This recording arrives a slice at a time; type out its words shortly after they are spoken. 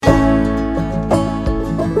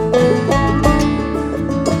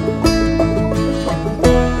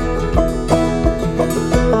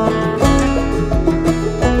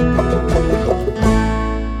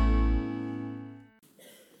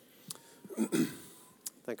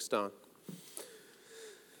Thanks, Don.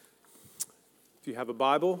 If you have a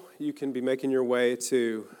Bible, you can be making your way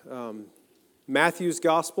to Matthew's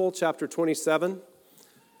Gospel, chapter 27,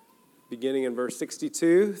 beginning in verse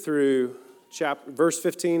 62 through verse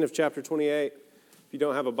 15 of chapter 28. If you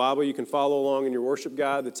don't have a Bible, you can follow along in your worship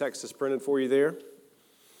guide. The text is printed for you there.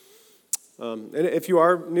 And if you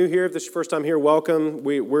are new here, if this is your first time here, welcome.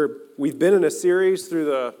 We've been in a series through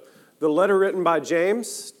the letter written by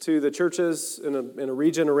James to the churches in a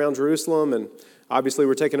region around Jerusalem, and obviously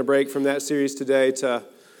we're taking a break from that series today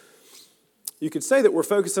you could say that we're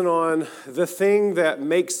focusing on the thing that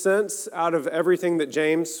makes sense out of everything that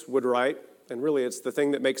James would write, and really it's the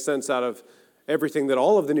thing that makes sense out of everything that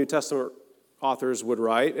all of the New Testament authors would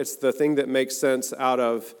write. It's the thing that makes sense out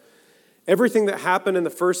of everything that happened in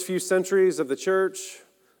the first few centuries of the church.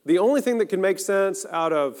 The only thing that can make sense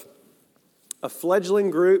out of a fledgling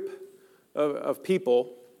group of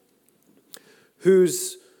people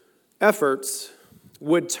whose efforts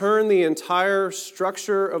would turn the entire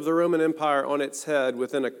structure of the Roman Empire on its head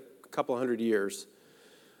within a couple hundred years.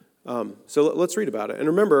 So let's read about it. And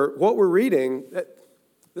remember, what we're reading,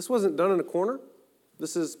 this wasn't done in a corner.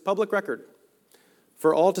 This is public record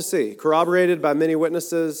for all to see, corroborated by many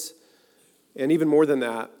witnesses. And even more than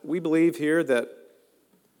that, we believe here that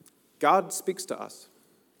God speaks to us.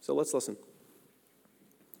 So let's listen.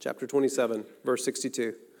 Chapter 27, verse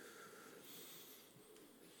 62.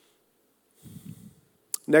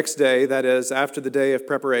 Next day, that is, after the day of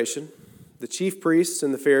preparation, the chief priests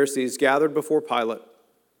and the Pharisees gathered before Pilate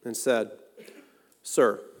and said,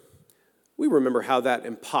 "Sir, we remember how that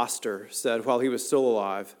impostor said while he was still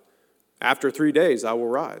alive, 'After 3 days I will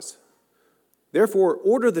rise.' Therefore,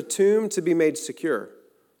 order the tomb to be made secure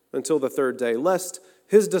until the third day, lest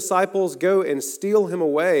his disciples go and steal him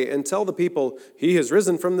away and tell the people, 'He has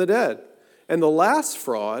risen from the dead.' And the last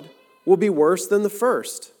fraud will be worse than the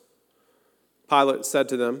first." Pilate said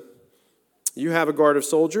to them, "You have a guard of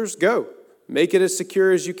soldiers. Go, make it as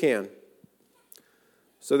secure as you can."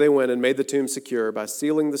 So they went and made the tomb secure by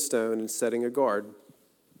sealing the stone and setting a guard.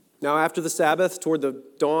 Now after the Sabbath, toward the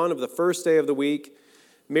dawn of the first day of the week,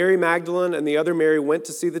 Mary Magdalene and the other Mary went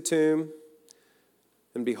to see the tomb,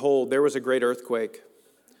 and behold, there was a great earthquake.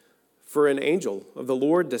 For an angel of the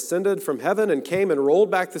Lord descended from heaven and came and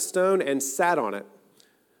rolled back the stone and sat on it.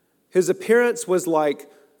 His appearance was like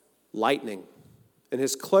lightning, and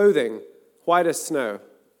his clothing white as snow.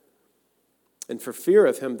 And for fear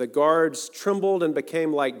of him, the guards trembled and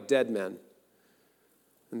became like dead men.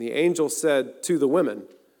 And the angel said to the women,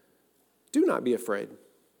 "Do not be afraid,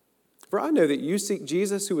 for I know that you seek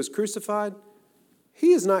Jesus who was crucified.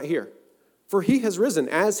 He is not here, for he has risen,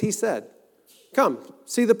 as he said. Come,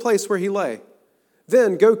 see the place where he lay.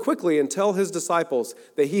 Then go quickly and tell his disciples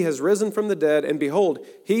that he has risen from the dead, and behold,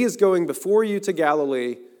 he is going before you to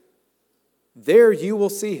Galilee. There you will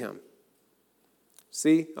see him.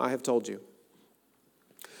 See, I have told you."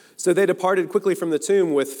 So they departed quickly from the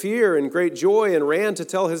tomb with fear and great joy and ran to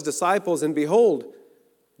tell his disciples, and behold,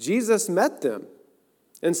 Jesus met them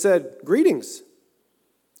and said, "Greetings."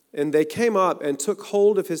 And they came up and took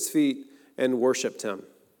hold of his feet and worshiped him.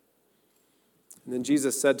 And then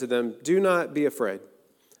Jesus said to them, "Do not be afraid.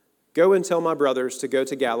 Go and tell my brothers to go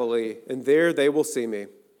to Galilee, and there they will see me."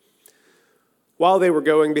 While they were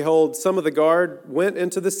going, behold, some of the guard went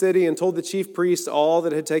into the city and told the chief priests all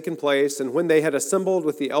that had taken place. And when they had assembled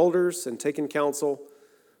with the elders and taken counsel,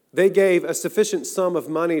 they gave a sufficient sum of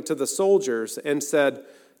money to the soldiers and said,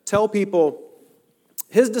 "Tell people,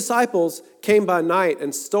 his disciples came by night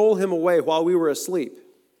and stole him away while we were asleep.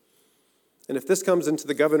 And if this comes into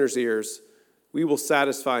the governor's ears, we will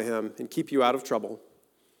satisfy him and keep you out of trouble."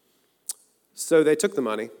 So they took the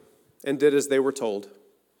money and did as they were told.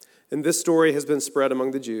 And this story has been spread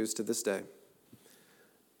among the Jews to this day.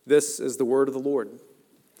 This is the word of the Lord.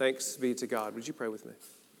 Thanks be to God. Would you pray with me?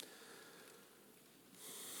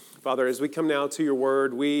 Father, as we come now to your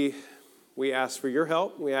word, we ask for your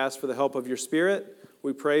help. We ask for the help of your Spirit.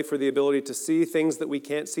 We pray for the ability to see things that we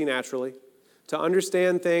can't see naturally, to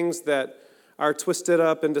understand things that our twisted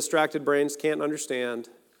up and distracted brains can't understand.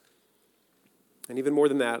 And even more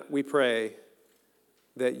than that, we pray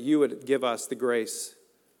that you would give us the grace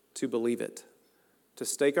to believe it, to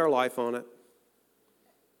stake our life on it,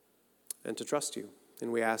 and to trust you.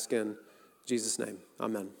 And we ask in Jesus' name,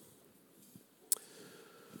 amen.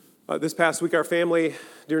 This past week, our family,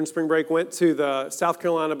 during spring break, went to the South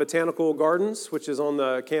Carolina Botanical Gardens, which is on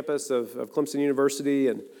the campus of Clemson University.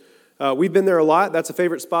 And we've been there a lot. That's a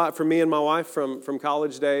favorite spot for me and my wife from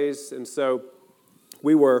college days. And so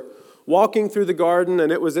we were walking through the garden,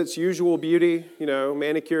 and it was its usual beauty,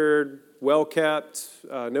 manicured, well kept,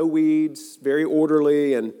 no weeds, very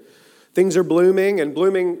orderly, and things are blooming,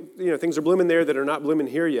 things are blooming there that are not blooming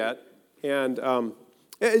here yet. And,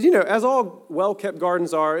 as all well-kept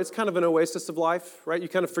gardens are, it's kind of an oasis of life, right? You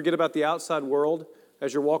kind of forget about the outside world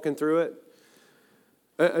as you're walking through it.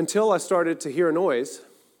 Until I started to hear a noise.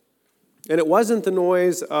 And it wasn't the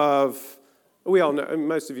noise of, we all know,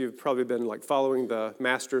 most of you have probably been like following the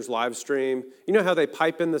Masters live stream. You know how they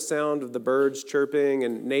pipe in the sound of the birds chirping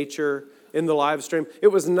and nature in the live stream? It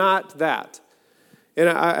was not that. And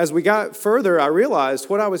as we got further, I realized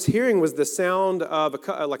what I was hearing was the sound of a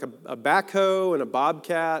backhoe and a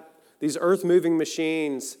bobcat, these earth-moving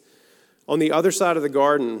machines on the other side of the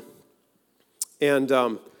garden. And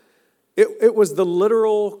it was the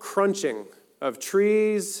literal crunching of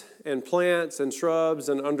trees and plants and shrubs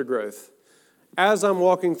and undergrowth as I'm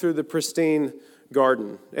walking through the pristine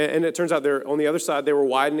garden. And it turns out on the other side, they were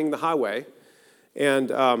widening the highway. And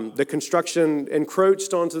the construction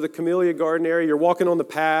encroached onto the camellia garden area. You're walking on the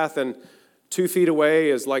path, and 2 feet away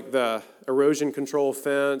is like the erosion control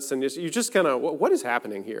fence. And you just kind of, what is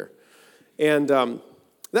happening here? And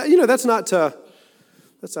that's not to,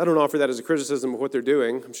 I don't offer that as a criticism of what they're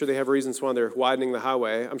doing. I'm sure they have reasons why they're widening the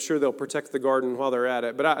highway. I'm sure they'll protect the garden while they're at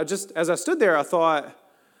it. But as I stood there, I thought,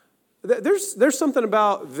 there's something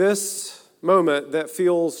about this moment that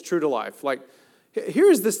feels true to life. Like,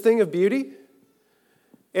 here is this thing of beauty.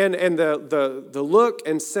 And the look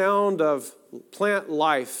and sound of plant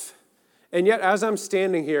life. And yet, as I'm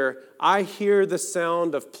standing here, I hear the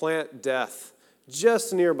sound of plant death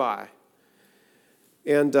just nearby.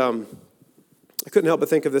 And I couldn't help but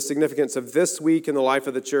think of the significance of this week in the life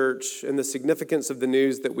of the church and the significance of the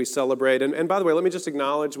news that we celebrate. And by the way, let me just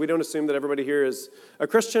acknowledge, we don't assume that everybody here is a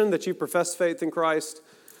Christian, that you profess faith in Christ.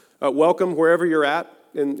 Welcome wherever you're at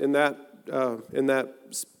in that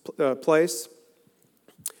place.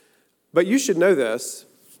 But you should know this.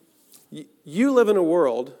 You live in a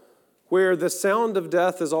world where the sound of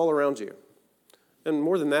death is all around you. And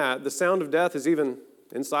more than that, the sound of death is even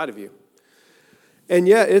inside of you. And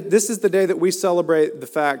yet, this is the day that we celebrate the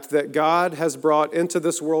fact that God has brought into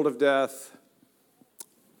this world of death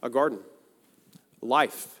a garden,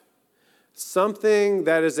 life, something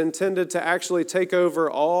that is intended to actually take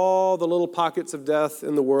over all the little pockets of death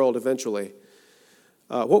in the world eventually.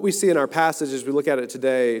 What we see in our passage as we look at it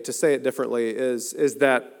today, to say it differently, is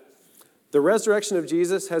that the resurrection of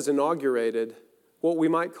Jesus has inaugurated what we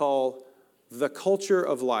might call the culture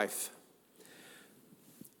of life.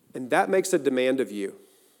 And that makes a demand of you,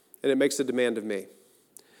 and it makes a demand of me,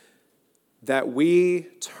 that we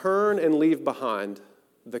turn and leave behind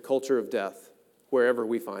the culture of death wherever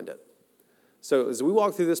we find it. So as we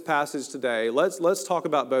walk through this passage today, let's talk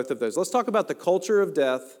about both of those. Let's talk about the culture of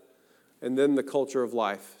death and then the culture of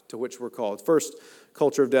life to which we're called. First,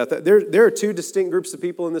 culture of death. There are two distinct groups of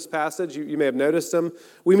people in this passage. You may have noticed them.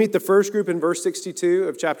 We meet the first group in verse 62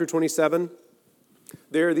 of chapter 27.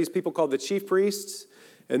 There are these people called the chief priests,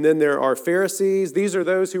 and then there are Pharisees. These are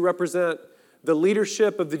those who represent the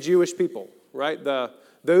leadership of the Jewish people, right?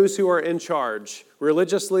 Those who are in charge,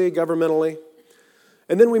 religiously, governmentally.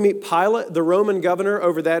 And then we meet Pilate, the Roman governor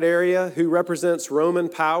over that area, who represents Roman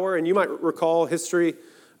power. And you might recall history.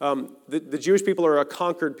 The Jewish people are a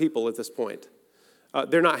conquered people at this point.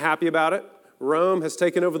 They're not happy about it. Rome has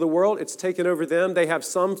taken over the world. It's taken over them. They have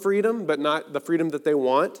some freedom, but not the freedom that they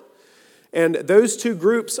want. And those two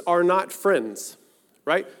groups are not friends,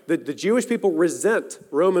 right? The Jewish people resent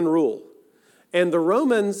Roman rule. And the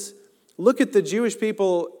Romans look at the Jewish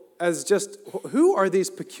people as just, who are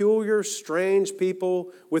these peculiar, strange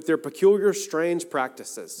people with their peculiar, strange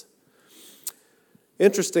practices?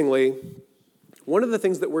 Interestingly, one of the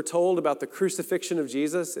things that we're told about the crucifixion of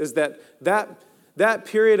Jesus is that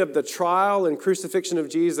period of the trial and crucifixion of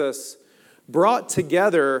Jesus brought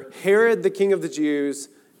together Herod, the king of the Jews,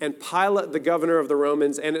 and Pilate, the governor of the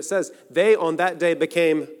Romans. And it says they on that day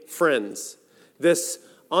became friends. This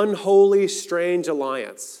unholy, strange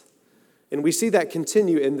alliance. And we see that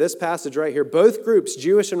continue in this passage right here. Both groups,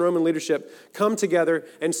 Jewish and Roman leadership, come together,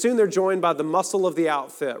 and soon they're joined by the muscle of the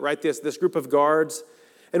outfit, right? This group of guards.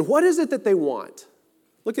 And what is it that they want?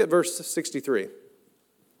 Look at verse 63.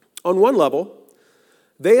 On one level,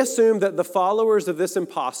 they assume that the followers of this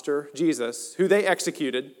imposter, Jesus, who they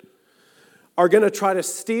executed, are going to try to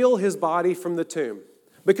steal his body from the tomb.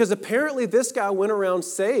 Because apparently this guy went around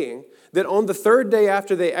saying that on the third day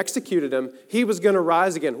after they executed him, he was going to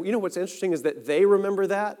rise again. You know what's interesting is that they remember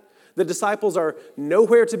that. The disciples are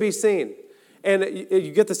nowhere to be seen. And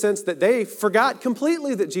you get the sense that they forgot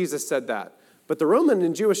completely that Jesus said that. But the Roman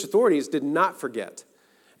and Jewish authorities did not forget.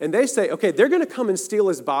 And they say, okay, they're going to come and steal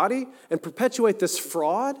his body and perpetuate this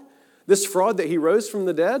fraud, this fraud that he rose from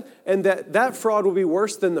the dead, and that fraud will be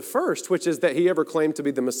worse than the first, which is that he ever claimed to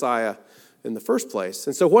be the Messiah in the first place.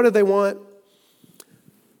 And so what do they want?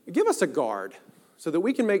 Give us a guard so that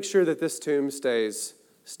we can make sure that this tomb stays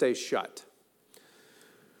shut.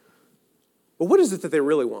 But what is it that they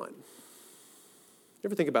really want? You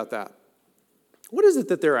ever think about that? What is it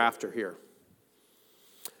that they're after here?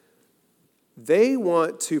 They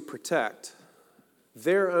want to protect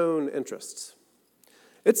their own interests.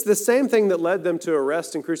 It's the same thing that led them to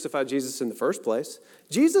arrest and crucify Jesus in the first place.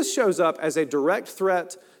 Jesus shows up as a direct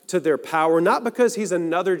threat to their power, not because he's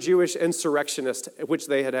another Jewish insurrectionist, which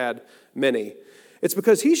they had many. It's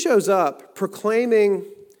because he shows up proclaiming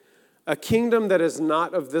a kingdom that is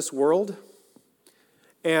not of this world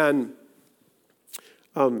and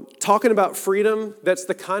talking about freedom that's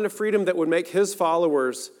the kind of freedom that would make his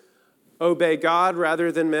followers obey God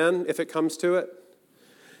rather than men if it comes to it.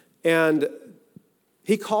 And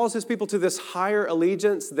he calls his people to this higher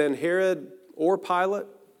allegiance than Herod or Pilate.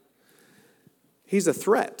 He's a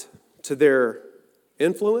threat to their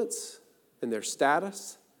influence and their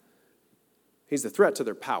status. He's a threat to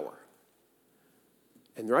their power.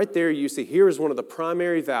 And right there you see, here is one of the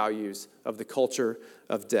primary values of the culture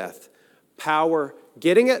of death. Power,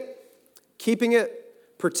 getting it, keeping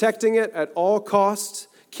it, protecting it at all costs,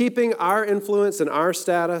 keeping our influence and our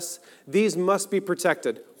status. These must be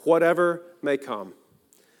protected, whatever may come.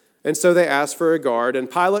 And so they ask for a guard, and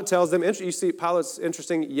Pilate tells them, you see, Pilate's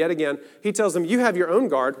interesting yet again. He tells them, you have your own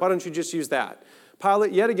guard, why don't you just use that?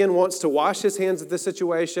 Pilate yet again wants to wash his hands of the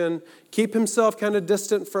situation, keep himself kind of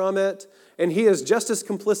distant from it, and he is just as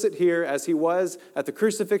complicit here as he was at the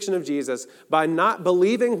crucifixion of Jesus by not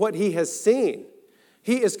believing what he has seen.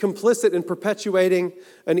 He is complicit in perpetuating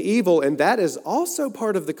an evil, and that is also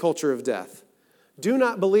part of the culture of death. Do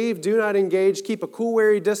not believe, do not engage, keep a cool,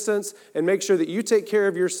 wary distance, and make sure that you take care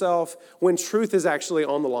of yourself when truth is actually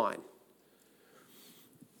on the line.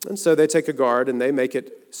 And so they take a guard and they make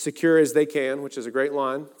it secure as they can, which is a great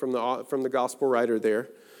line from the gospel writer there.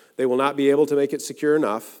 They will not be able to make it secure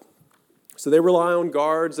enough. So they rely on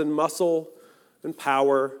guards and muscle and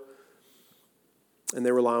power, and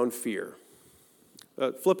they rely on fear.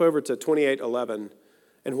 Flip over to 28:11.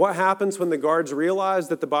 And what happens when the guards realize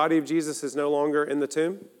that the body of Jesus is no longer in the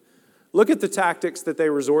tomb? Look at the tactics that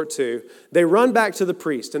they resort to. They run back to the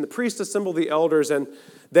priest, and the priest assemble the elders, and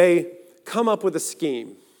they come up with a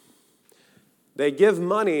scheme. They give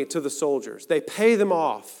money to the soldiers. They pay them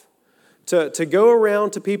off to go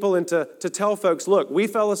around to people and to tell folks, look, we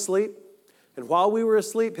fell asleep, and while we were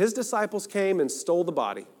asleep, his disciples came and stole the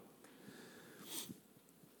body.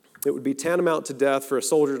 It would be tantamount to death for a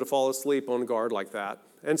soldier to fall asleep on guard like that.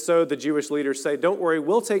 And so the Jewish leaders say, don't worry,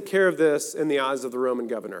 we'll take care of this in the eyes of the Roman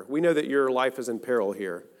governor. We know that your life is in peril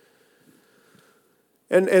here.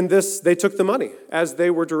 And they took the money as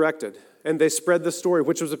they were directed. And they spread the story,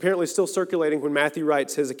 which was apparently still circulating when Matthew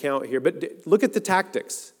writes his account here. But look at the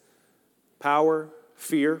tactics. Power,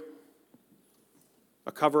 fear,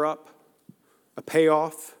 a cover-up, a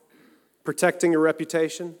payoff, protecting your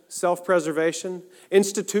reputation, self-preservation,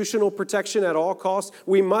 institutional protection at all costs.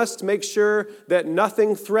 We must make sure that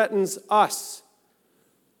nothing threatens us.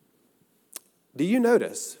 Do you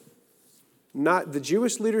notice? Not the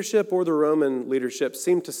Jewish leadership or the Roman leadership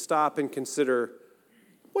seem to stop and consider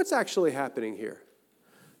what's actually happening here.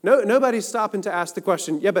 Nobody's stopping to ask the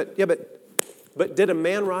question, but did a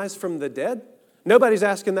man rise from the dead? Nobody's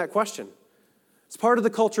asking that question. It's part of the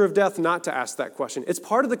culture of death not to ask that question. It's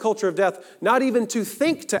part of the culture of death not even to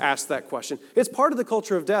think to ask that question. It's part of the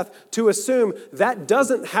culture of death to assume that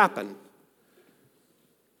doesn't happen.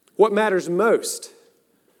 What matters most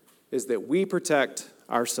is that we protect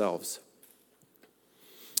ourselves.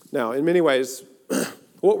 Now, in many ways,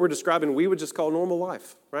 what we're describing, we would just call normal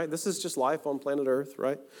life, right? This is just life on planet Earth,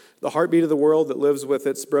 right? The heartbeat of the world that lives with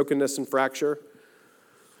its brokenness and fracture.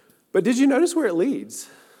 But did you notice where it leads?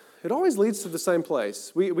 It always leads to the same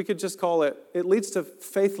place. We could just call it leads to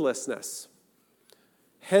faithlessness,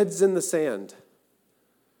 heads in the sand.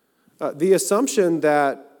 The assumption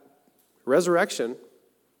that resurrection,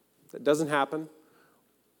 that doesn't happen,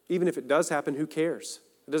 even if it does happen, who cares?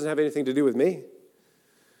 It doesn't have anything to do with me.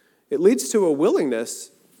 It leads to a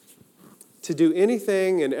willingness to do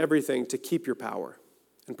anything and everything to keep your power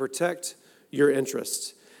and protect your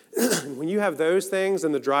interests. When you have those things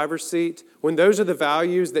in the driver's seat, when those are the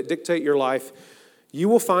values that dictate your life, you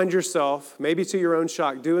will find yourself, maybe to your own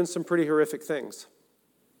shock, doing some pretty horrific things.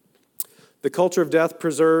 The culture of death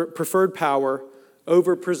preferred power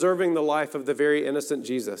over preserving the life of the very innocent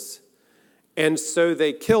Jesus. And so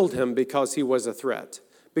they killed him because he was a threat.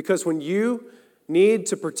 Because when you need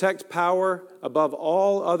to protect power above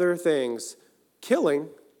all other things, killing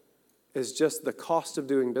is just the cost of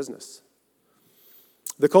doing business.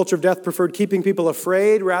 The culture of death preferred keeping people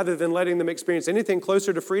afraid rather than letting them experience anything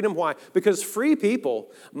closer to freedom. Why? Because free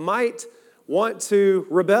people might want to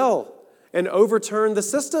rebel and overturn the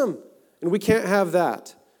system, and we can't have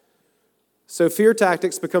that. So fear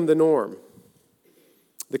tactics become the norm.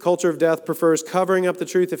 The culture of death prefers covering up the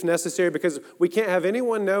truth if necessary because we can't have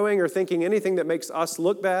anyone knowing or thinking anything that makes us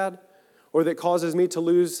look bad or that causes me to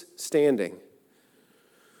lose standing.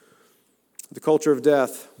 The culture of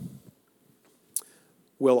death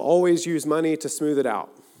will always use money to smooth it out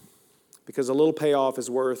because a little payoff is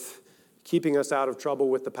worth keeping us out of trouble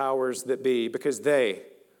with the powers that be because they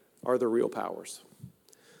are the real powers.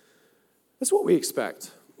 That's what we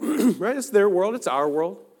expect, right? It's their world, it's our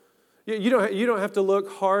world. You don't have to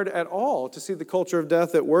look hard at all to see the culture of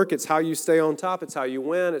death at work. It's how you stay on top. It's how you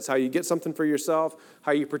win. It's how you get something for yourself,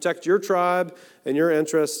 how you protect your tribe and your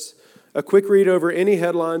interests. A quick read over any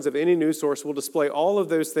headlines of any news source will display all of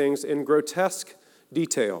those things in grotesque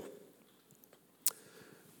detail.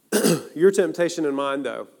 Your temptation and mine,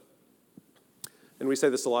 though, and we say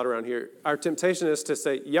this a lot around here, our temptation is to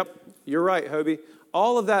say, yep, you're right, Hobie.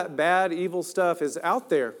 All of that bad, evil stuff is out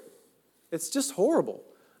there. It's just horrible.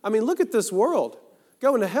 I mean, look at this world.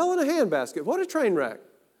 Going to hell in a handbasket. What a train wreck.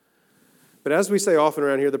 But as we say often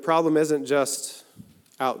around here, the problem isn't just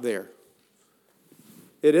out there.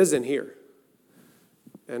 It is in here.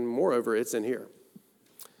 And moreover, it's in here.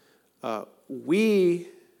 We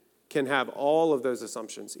can have all of those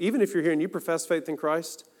assumptions. Even if you're here and you profess faith in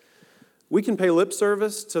Christ, we can pay lip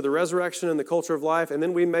service to the resurrection and the culture of life, and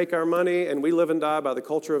then we make our money and we live and die by the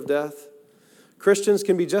culture of death. Christians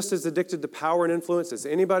can be just as addicted to power and influence as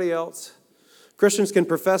anybody else. Christians can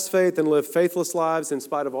profess faith and live faithless lives in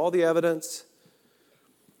spite of all the evidence.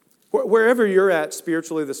 Wherever you're at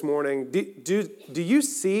spiritually this morning, do you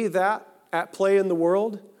see that at play in the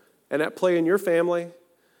world and at play in your family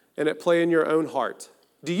and at play in your own heart?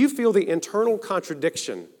 Do you feel the internal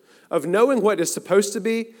contradiction of knowing what is supposed to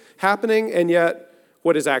be happening and yet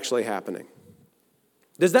what is actually happening?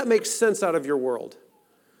 Does that make sense out of your world?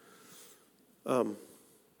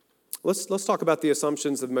 Let's talk about the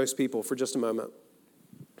assumptions of most people for just a moment.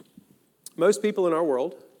 Most people in our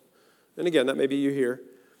world, and again, that may be you here,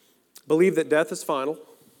 believe that death is final,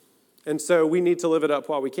 and so we need to live it up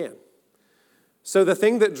while we can. So the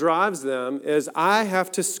thing that drives them is I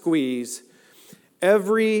have to squeeze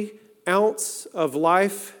every ounce of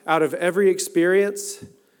life out of every experience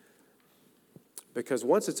because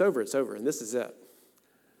once it's over, and this is it.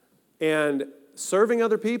 And serving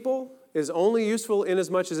other people is only useful in as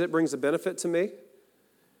much as it brings a benefit to me.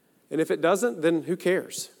 And if it doesn't, then who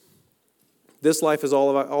cares? This life is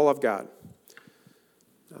all I've got.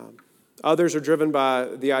 Others are driven by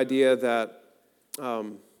the idea that,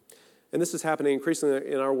 and this is happening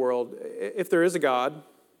increasingly in our world, if there is a God,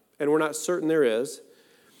 and we're not certain there is,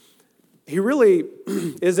 he really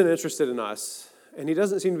isn't interested in us, and he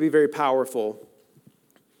doesn't seem to be very powerful.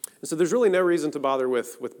 And so there's really no reason to bother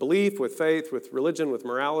with belief, with faith, with religion, with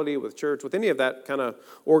morality, with church, with any of that kind of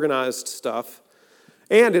organized stuff.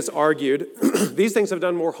 And it's argued, these things have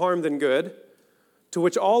done more harm than good, to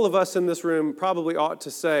which all of us in this room probably ought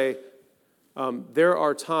to say, there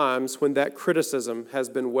are times when that criticism has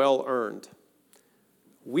been well earned.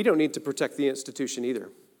 We don't need to protect the institution either.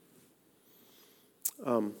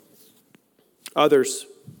 Others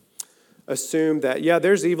assume that,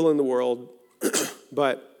 there's evil in the world,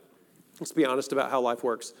 but let's be honest about how life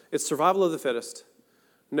works. It's survival of the fittest.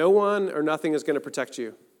 No one or nothing is going to protect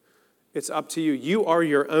you. It's up to you. You are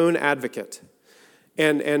your own advocate.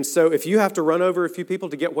 And so if you have to run over a few people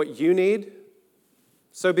to get what you need,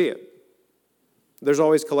 so be it. There's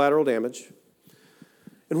always collateral damage.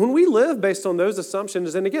 And when we live based on those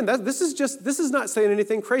assumptions, and again, this is not saying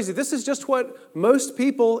anything crazy. This is just what most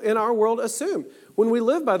people in our world assume. When we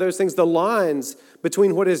live by those things, the lines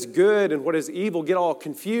between what is good and what is evil get all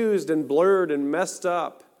confused and blurred and messed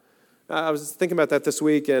up. I was thinking about that this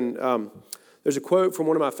week, and there's a quote from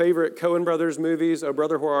one of my favorite Coen Brothers movies, O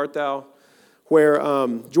Brother, Where Art Thou?, where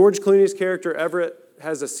George Clooney's character Everett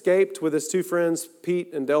has escaped with his two friends,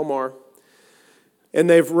 Pete and Delmar, and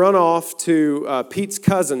they've run off to Pete's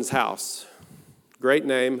cousin's house. Great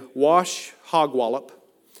name, Wash Hogwallop.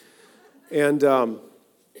 And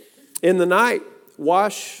in the night,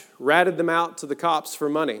 Wash ratted them out to the cops for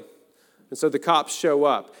money. And so the cops show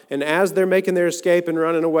up. And as they're making their escape and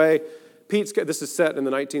running away, this is set in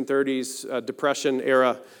the 1930s Depression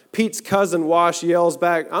era, Pete's cousin Wash yells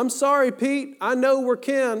back, "I'm sorry, Pete, I know we're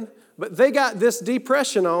kin, but they got this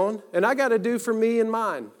depression on, and I got to do for me and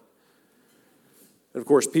mine." And of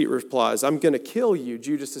course, Pete replies, I'm going to kill you,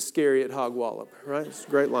 Judas Iscariot hogwallop, right? It's a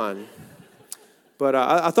great line. But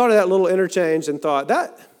I thought of that little interchange and thought,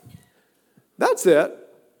 that's it.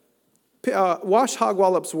 Wash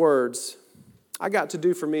Hogwallop's words, I got to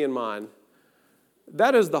do for me and mine.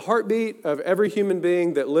 That is the heartbeat of every human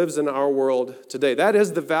being that lives in our world today. That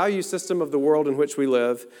is the value system of the world in which we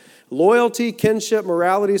live. Loyalty, kinship,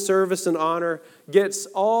 morality, service, and honor gets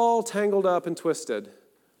all tangled up and twisted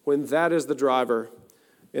when that is the driver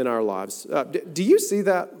in our lives. Do you see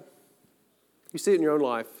that? You see it in your own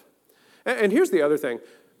life. And here's the other thing.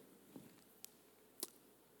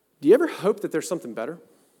 Do you ever hope that there's something better?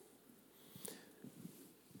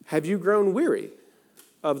 Have you grown weary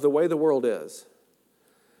of the way the world is?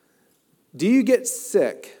 Do you get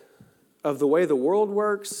sick of the way the world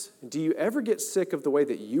works? Do you ever get sick of the way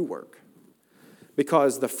that you work?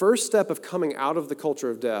 Because the first step of coming out of the culture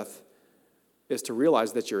of death is to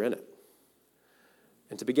realize that you're in it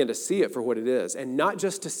and to begin to see it for what it is. And not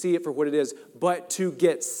just to see it for what it is, but to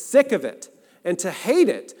get sick of it and to hate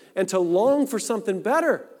it and to long for something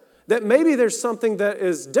better. That maybe there's something that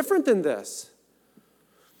is different than this.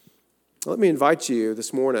 Let me invite you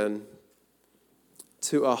this morning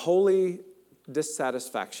to a holy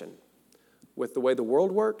dissatisfaction with the way the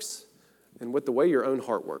world works and with the way your own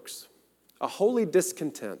heart works. A holy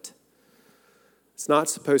discontent. It's not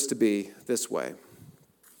supposed to be this way.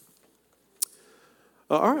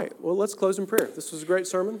 All right, well, let's close in prayer. This was a great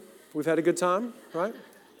sermon. We've had a good time, right?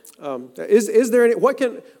 Is there any,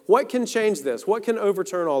 what can change this? What can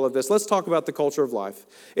overturn all of this? Let's talk about the culture of life.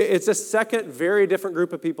 It's a second very different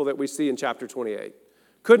group of people that we see in chapter 28.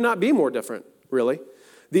 Could not be more different, really.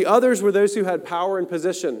 The others were those who had power and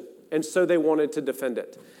position, and so they wanted to defend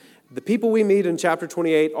it. The people we meet in chapter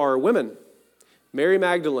 28 are women. Mary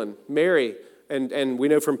Magdalene, Mary, and we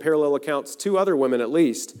know from parallel accounts, 2 other women at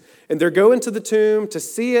least. And they're going to the tomb to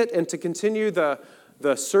see it and to continue the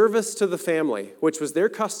service to the family, which was their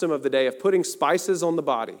custom of the day of putting spices on the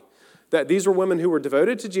body. That these were women who were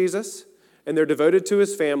devoted to Jesus, and they're devoted to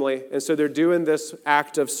his family, and so they're doing this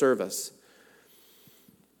act of service.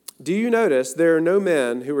 Do you notice there are no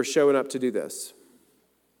men who are showing up to do this?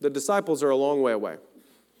 The disciples are a long way away.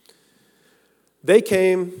 They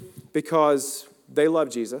came because they love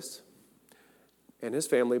Jesus and his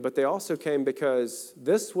family, but they also came because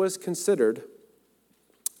this was considered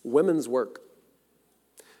women's work.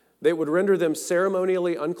 They would render them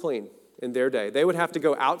ceremonially unclean in their day. They would have to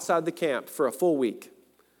go outside the camp for a full week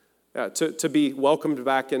to be welcomed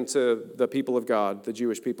back into the people of God, the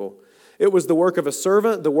Jewish people. It was the work of a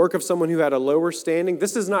servant, the work of someone who had a lower standing.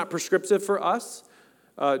 This is not prescriptive for us.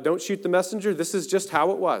 Don't shoot the messenger. This is just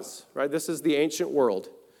how it was, right? This is the ancient world.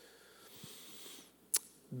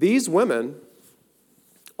 These women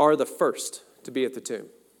are the first to be at the tomb.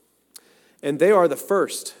 And they are the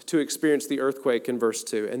first to experience the earthquake in verse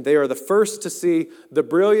 2. And they are the first to see the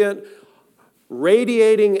brilliant,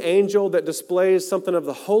 radiating angel that displays something of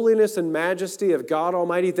the holiness and majesty of God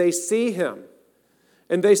Almighty. They see him.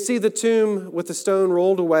 And they see the tomb with the stone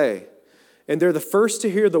rolled away. And they're the first to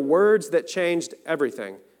hear the words that changed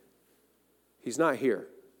everything. He's not here.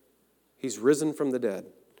 He's risen from the dead.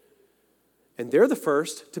 And they're the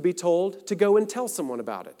first to be told to go and tell someone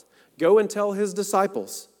about it. Go and tell his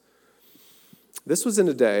disciples. This was in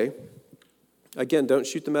a day, again, don't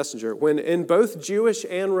shoot the messenger, when in both Jewish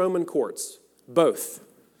and Roman courts, both,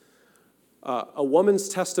 a woman's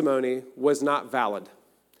testimony was not valid.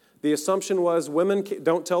 The assumption was women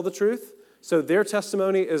don't tell the truth, so their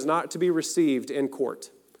testimony is not to be received in court.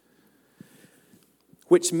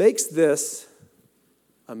 Which makes this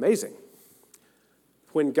amazing.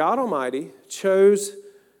 When God Almighty chose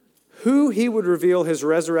who he would reveal his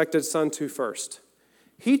resurrected son to first,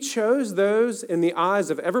 he chose those in the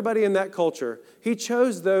eyes of everybody in that culture. He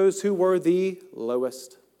chose those who were the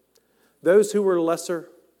lowest, those who were lesser,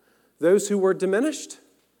 those who were diminished,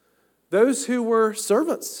 those who were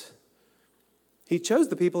servants. He chose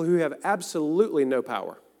the people who have absolutely no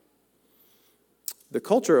power. The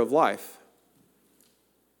culture of life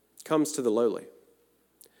comes to the lowly.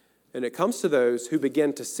 And it comes to those who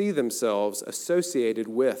begin to see themselves associated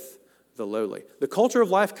with the lowly. The culture of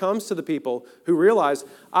life comes to the people who realize,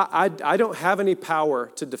 I don't have any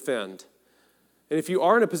power to defend. And if you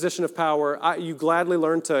are in a position of power, you gladly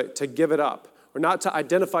learn to give it up or not to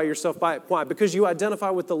identify yourself by it. Why? Because you identify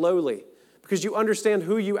with the lowly. Because you understand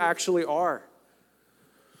who you actually are.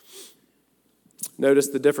 Notice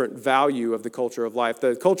the different value of the culture of life.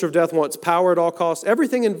 The culture of death wants power at all costs.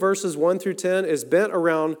 Everything in verses 1 through 10 is bent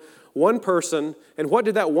around one person. And what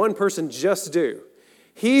did that one person just do?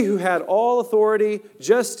 He who had all authority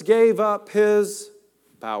just gave up his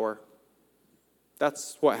power.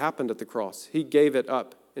 That's what happened at the cross. He gave it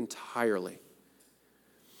up entirely.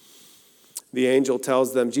 The angel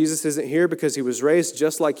tells them Jesus isn't here because he was raised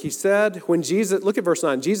just like he said. When Jesus, look at verse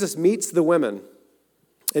 9, Jesus meets the women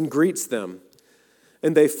and greets them.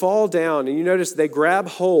 And they fall down, and you notice they grab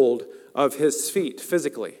hold of his feet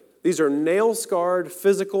physically. These are nail-scarred,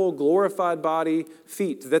 physical, glorified body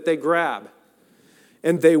feet that they grab.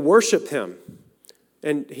 And they worship him.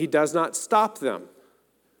 And he does not stop them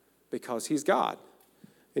because he's God.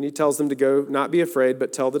 And he tells them to go, not be afraid,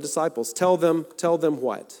 but tell the disciples. Tell them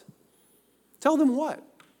what? Tell them what?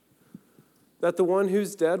 That the one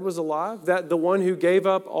who's dead was alive? That the one who gave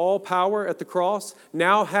up all power at the cross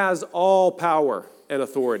now has all power and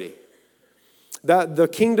authority? That the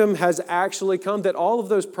kingdom has actually come? That all of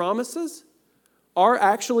those promises are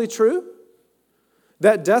actually true?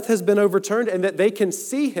 That death has been overturned and that they can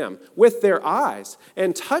see him with their eyes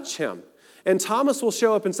and touch him? And Thomas will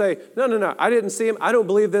show up and say, no, I didn't see him. I don't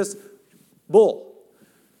believe this. Bull.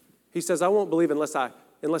 He says, I won't believe unless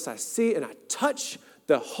I see and I touch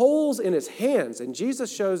the holes in his hands. And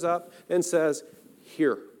Jesus shows up and says,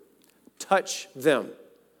 here, touch them.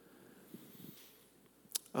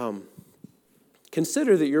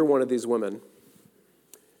 Consider that you're one of these women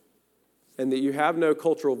and that you have no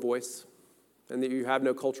cultural voice and that you have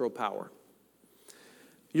no cultural power.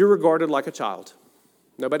 You're regarded like a child.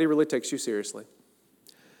 Nobody really takes you seriously.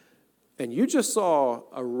 And you just saw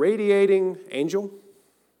a radiating angel,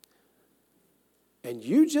 and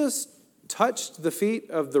you just touched the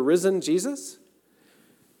feet of the risen Jesus,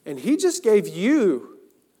 and he just gave you,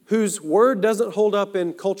 whose word doesn't hold up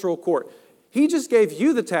in cultural court, he just gave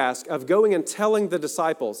you the task of going and telling the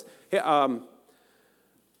disciples. I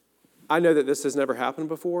know that this has never happened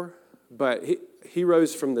before, but he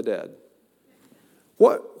rose from the dead.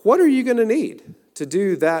 What are you going to need to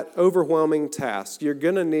do that overwhelming task? You're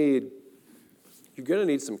going to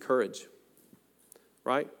need some courage,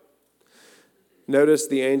 right? Notice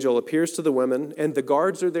the angel appears to the women, and the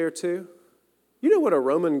guards are there too. You know what a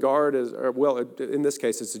Roman guard is? Or, well, in this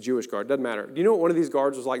case, it's a Jewish guard. Doesn't matter. Do you know what one of these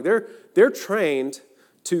guards was like? They're trained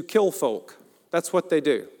to kill folk. That's what they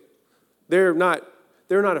do. They're not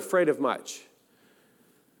afraid of much.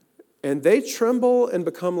 And they tremble and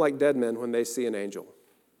become like dead men when they see an angel.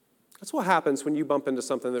 That's what happens when you bump into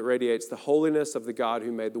something that radiates the holiness of the God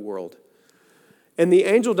who made the world. And the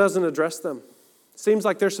angel doesn't address them. Seems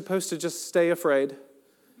like they're supposed to just stay afraid.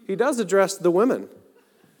 He does address the women.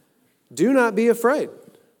 Do not be afraid.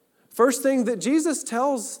 First thing that Jesus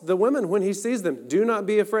tells the women when he sees them, do not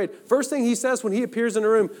be afraid. First thing he says when he appears in a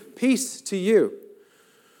room, peace to you.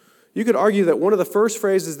 You could argue that one of the first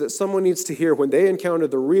phrases that someone needs to hear when they encounter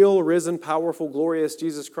the real, risen, powerful, glorious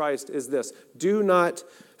Jesus Christ is this: do not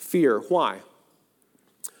fear. Why?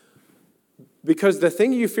 Because the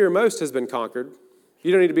thing you fear most has been conquered.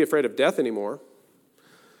 You don't need to be afraid of death anymore.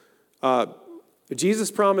 Jesus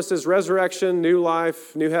promises resurrection, new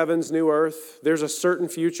life, new heavens, new earth. There's a certain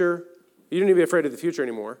future. You don't need to be afraid of the future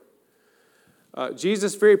anymore.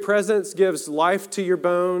 Jesus' very presence gives life to your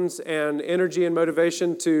bones and energy and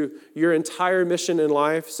motivation to your entire mission in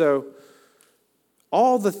life. So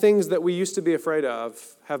all the things that we used to be afraid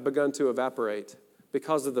of have begun to evaporate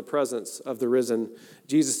because of the presence of the risen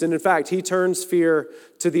Jesus. And in fact, he turns fear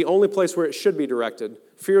to the only place where it should be directed: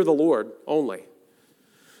 fear the Lord only.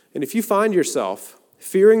 And if you find yourself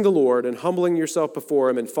fearing the Lord and humbling yourself before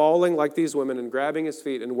him and falling like these women and grabbing his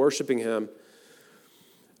feet and worshiping him,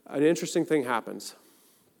 an interesting thing happens.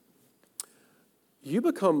 You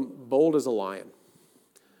become bold as a lion.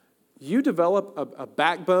 You develop a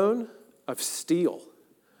backbone of steel.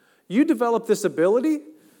 You develop this ability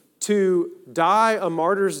to die a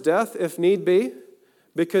martyr's death if need be,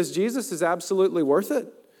 because Jesus is absolutely worth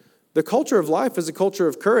it. The culture of life is a culture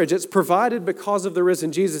of courage. It's provided because of the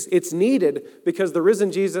risen Jesus. It's needed because the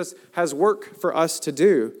risen Jesus has work for us to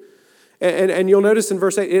do. And you'll notice in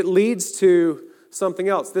verse 8, it leads to something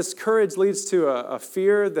else. This courage leads to a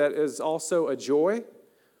fear that is also a joy.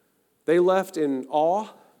 They left in awe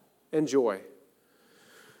and joy.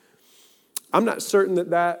 I'm not certain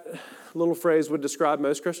that little phrase would describe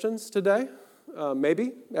most Christians today,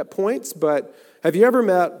 maybe at points, but have you ever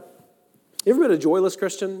met a joyless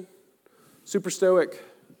Christian? Super stoic,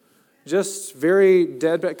 just very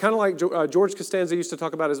dead, kind of like George Costanza used to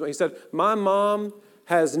talk about. He said, my mom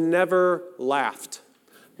has never laughed.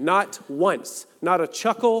 Not once. Not a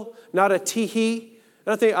chuckle, not a tee-hee.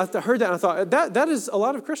 And I heard that and I thought, that is a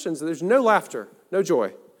lot of Christians. There's no laughter, no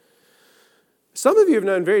joy. Some of you have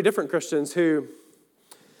known very different Christians who,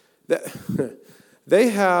 they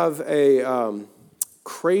have a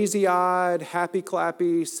crazy-eyed,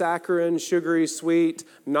 happy-clappy, saccharine, sugary, sweet,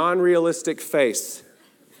 non-realistic face.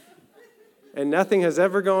 And nothing has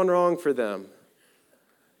ever gone wrong for them.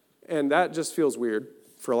 And that just feels weird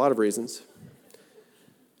for a lot of reasons.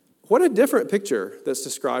 What a different picture that's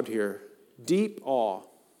described here. Deep awe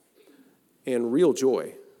and real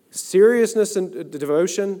joy. Seriousness and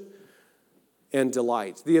devotion and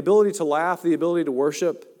delight. The ability to laugh, the ability to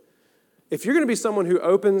worship. If you're going to be someone who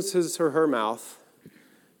opens his or her mouth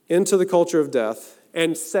into the culture of death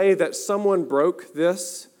and say that someone broke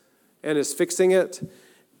this and is fixing it,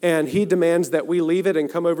 and he demands that we leave it and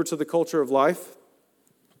come over to the culture of life,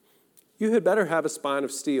 you had better have a spine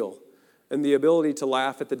of steel and the ability to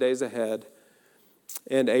laugh at the days ahead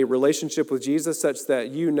and a relationship with Jesus such that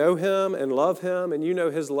you know him and love him and you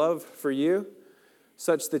know his love for you,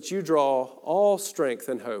 such that you draw all strength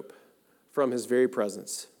and hope from his very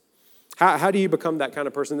presence. How do you become that kind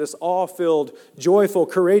of person? This awe-filled, joyful,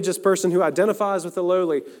 courageous person who identifies with the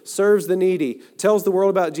lowly, serves the needy, tells the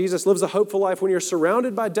world about Jesus, lives a hopeful life when you're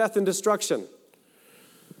surrounded by death and destruction.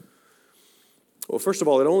 Well, first of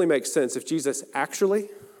all, it only makes sense if Jesus actually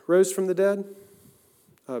rose from the dead.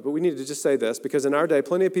 But we need to just say this, because in our day,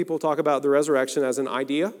 plenty of people talk about the resurrection as an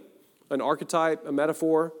idea, an archetype, a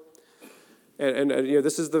metaphor. And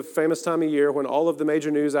this is the famous time of year when all of the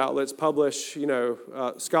major news outlets publish,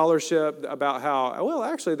 scholarship about how, well,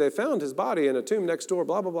 actually, they found his body in a tomb next door,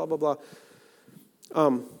 blah, blah, blah, blah,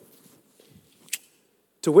 blah.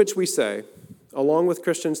 To which we say, along with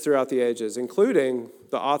Christians throughout the ages, including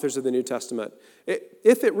the authors of the New Testament,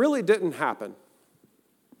 if it really didn't happen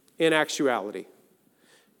in actuality,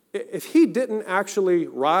 if he didn't actually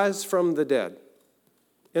rise from the dead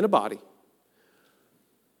in a body,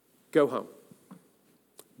 go home.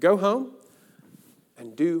 Go home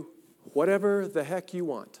and do whatever the heck you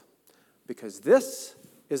want, because this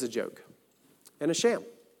is a joke and a sham.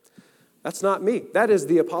 That's not me. That is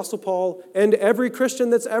the Apostle Paul and every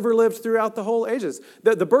Christian that's ever lived throughout the whole ages.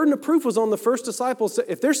 The burden of proof was on the first disciples.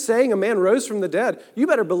 If they're saying a man rose from the dead, you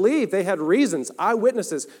better believe they had reasons,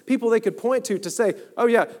 eyewitnesses, people they could point to say, oh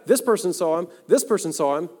yeah, this person saw him, this person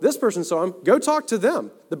saw him, this person saw him. Go talk to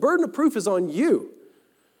them. The burden of proof is on you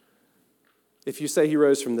if you say he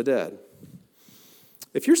rose from the dead.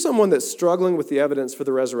 If you're someone that's struggling with the evidence for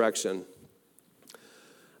the resurrection,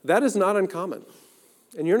 that is not uncommon.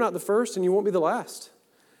 And you're not the first, and you won't be the last.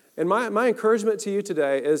 And my encouragement to you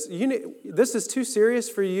today is, this is too serious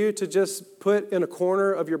for you to just put in a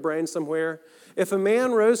corner of your brain somewhere. If a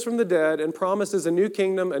man rose from the dead and promises a new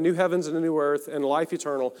kingdom, a new heavens and a new earth, and life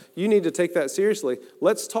eternal, you need to take that seriously.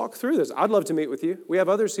 Let's talk through this. I'd love to meet with you. We have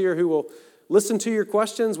others here who will listen to your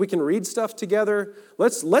questions. We can read stuff together.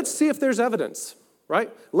 Let's see if there's evidence,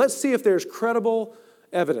 right? Let's see if there's credible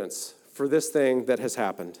evidence for this thing that has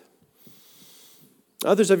happened.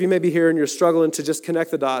 Others of you may be here and you're struggling to just connect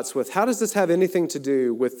the dots with, how does this have anything to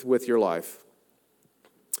do with your life?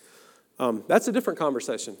 That's a different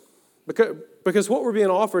conversation. Because what we're being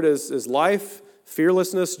offered is life,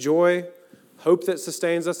 fearlessness, joy, hope that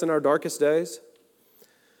sustains us in our darkest days.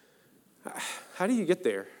 How do you get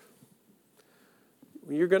there?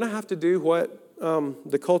 You're going to have to do what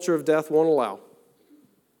the culture of death won't allow.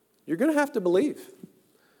 You're going to have to believe.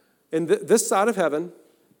 In this side of heaven,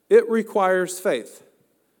 it requires faith.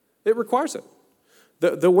 It requires it.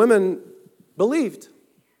 The women believed,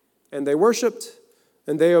 and they worshiped,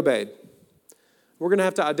 and they obeyed. We're going to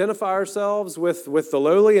have to identify ourselves with the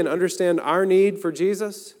lowly and understand our need for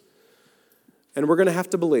Jesus, and we're going to have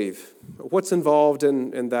to believe. What's involved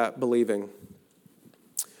in that believing?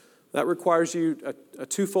 That requires you a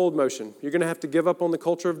twofold motion. You're going to have to give up on the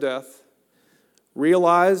culture of death,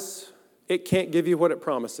 realize it can't give you what it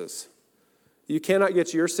promises. You cannot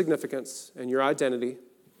get your significance and your identity.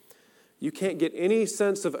 You can't get any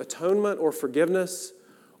sense of atonement or forgiveness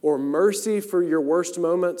or mercy for your worst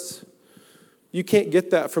moments. You can't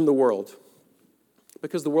get that from the world,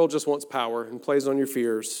 because the world just wants power and plays on your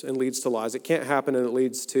fears and leads to lies. It can't happen, and it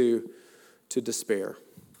leads to despair.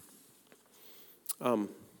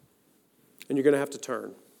 And you're going to have to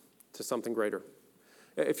turn to something greater.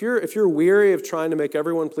 If you're weary of trying to make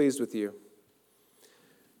everyone pleased with you,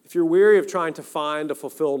 if you're weary of trying to find a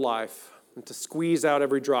fulfilled life and to squeeze out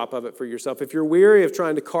every drop of it for yourself, if you're weary of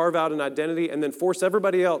trying to carve out an identity and then force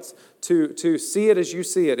everybody else to see it as you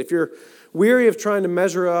see it, if you're weary of trying to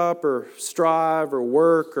measure up or strive or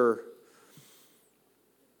work, or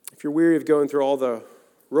if you're weary of going through all the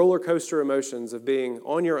roller coaster emotions of being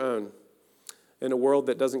on your own in a world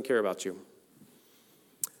that doesn't care about you,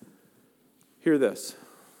 hear this.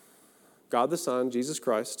 God the Son, Jesus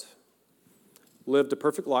Christ, lived a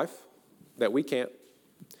perfect life that we can't.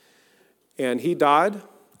 And he died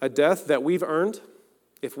a death that we've earned.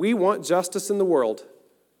 If we want justice in the world,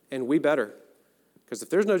 and we better, because if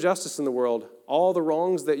there's no justice in the world, all the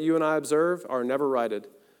wrongs that you and I observe are never righted.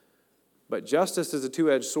 But justice is a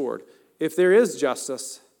two-edged sword. If there is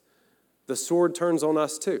justice, the sword turns on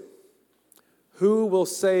us too. Who will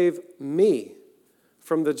save me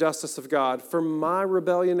from the justice of God, from my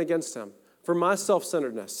rebellion against him, from my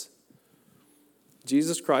self-centeredness?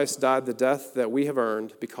 Jesus Christ died the death that we have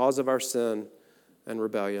earned because of our sin and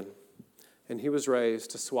rebellion. And he was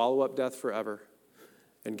raised to swallow up death forever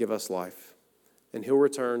and give us life. And he'll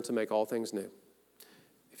return to make all things new.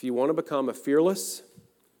 If you want to become a fearless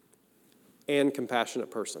and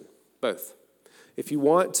compassionate person, both. If you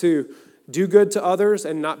want to do good to others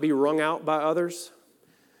and not be wrung out by others,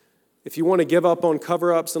 if you want to give up on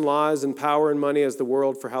cover-ups and lies and power and money as the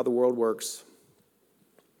world for how the world works,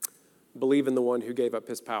 believe in the one who gave up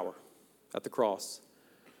his power at the cross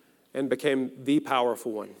and became the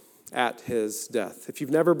powerful one at his death. If you've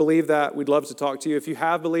never believed that, we'd love to talk to you. If you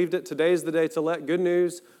have believed it, today's the day to let good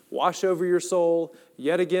news wash over your soul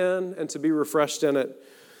yet again and to be refreshed in it.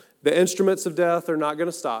 The instruments of death are not going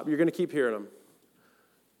to stop. You're going to keep hearing them.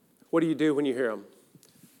 What do you do when you hear them?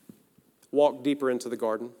 Walk deeper into the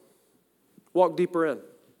garden. Walk deeper in.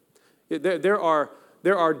 There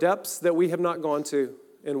are depths that we have not gone to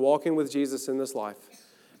in walking with Jesus in this life.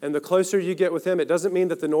 And the closer you get with him, it doesn't mean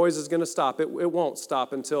that the noise is going to stop. It won't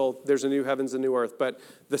stop until there's a new heavens and new earth. But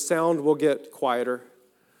the sound will get quieter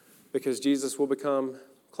because Jesus will become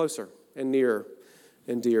closer and nearer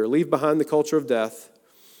and dear. Leave behind the culture of death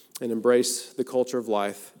and embrace the culture of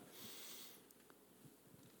life.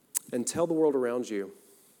 And tell the world around you,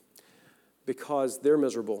 because they're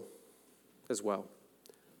miserable as well.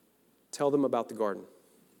 Tell them about the garden.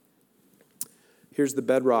 Here's the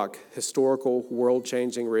bedrock, historical,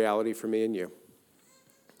 world-changing reality for me and you.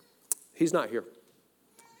 He's not here.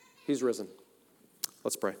 He's risen.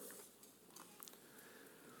 Let's pray.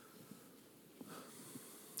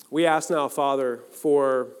 We ask now, Father,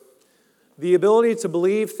 for the ability to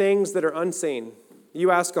believe things that are unseen.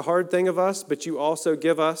 You ask a hard thing of us, but you also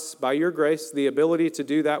give us, by your grace, the ability to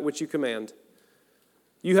do that which you command.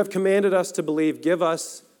 You have commanded us to believe. Give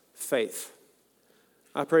us faith.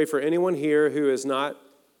 I pray for anyone here who is not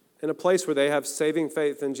in a place where they have saving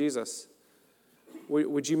faith in Jesus.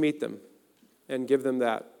 Would you meet them and give them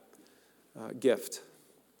that gift,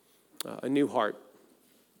 a new heart,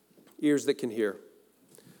 ears that can hear.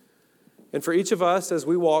 And for each of us, as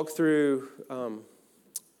we walk through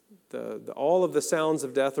all of the sounds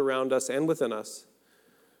of death around us and within us,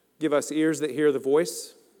 give us ears that hear the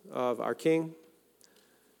voice of our King.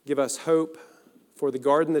 Give us hope for the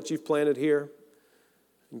garden that you've planted here.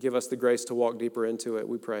 And give us the grace to walk deeper into it,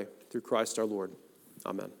 we pray, through Christ our Lord.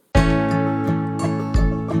 Amen.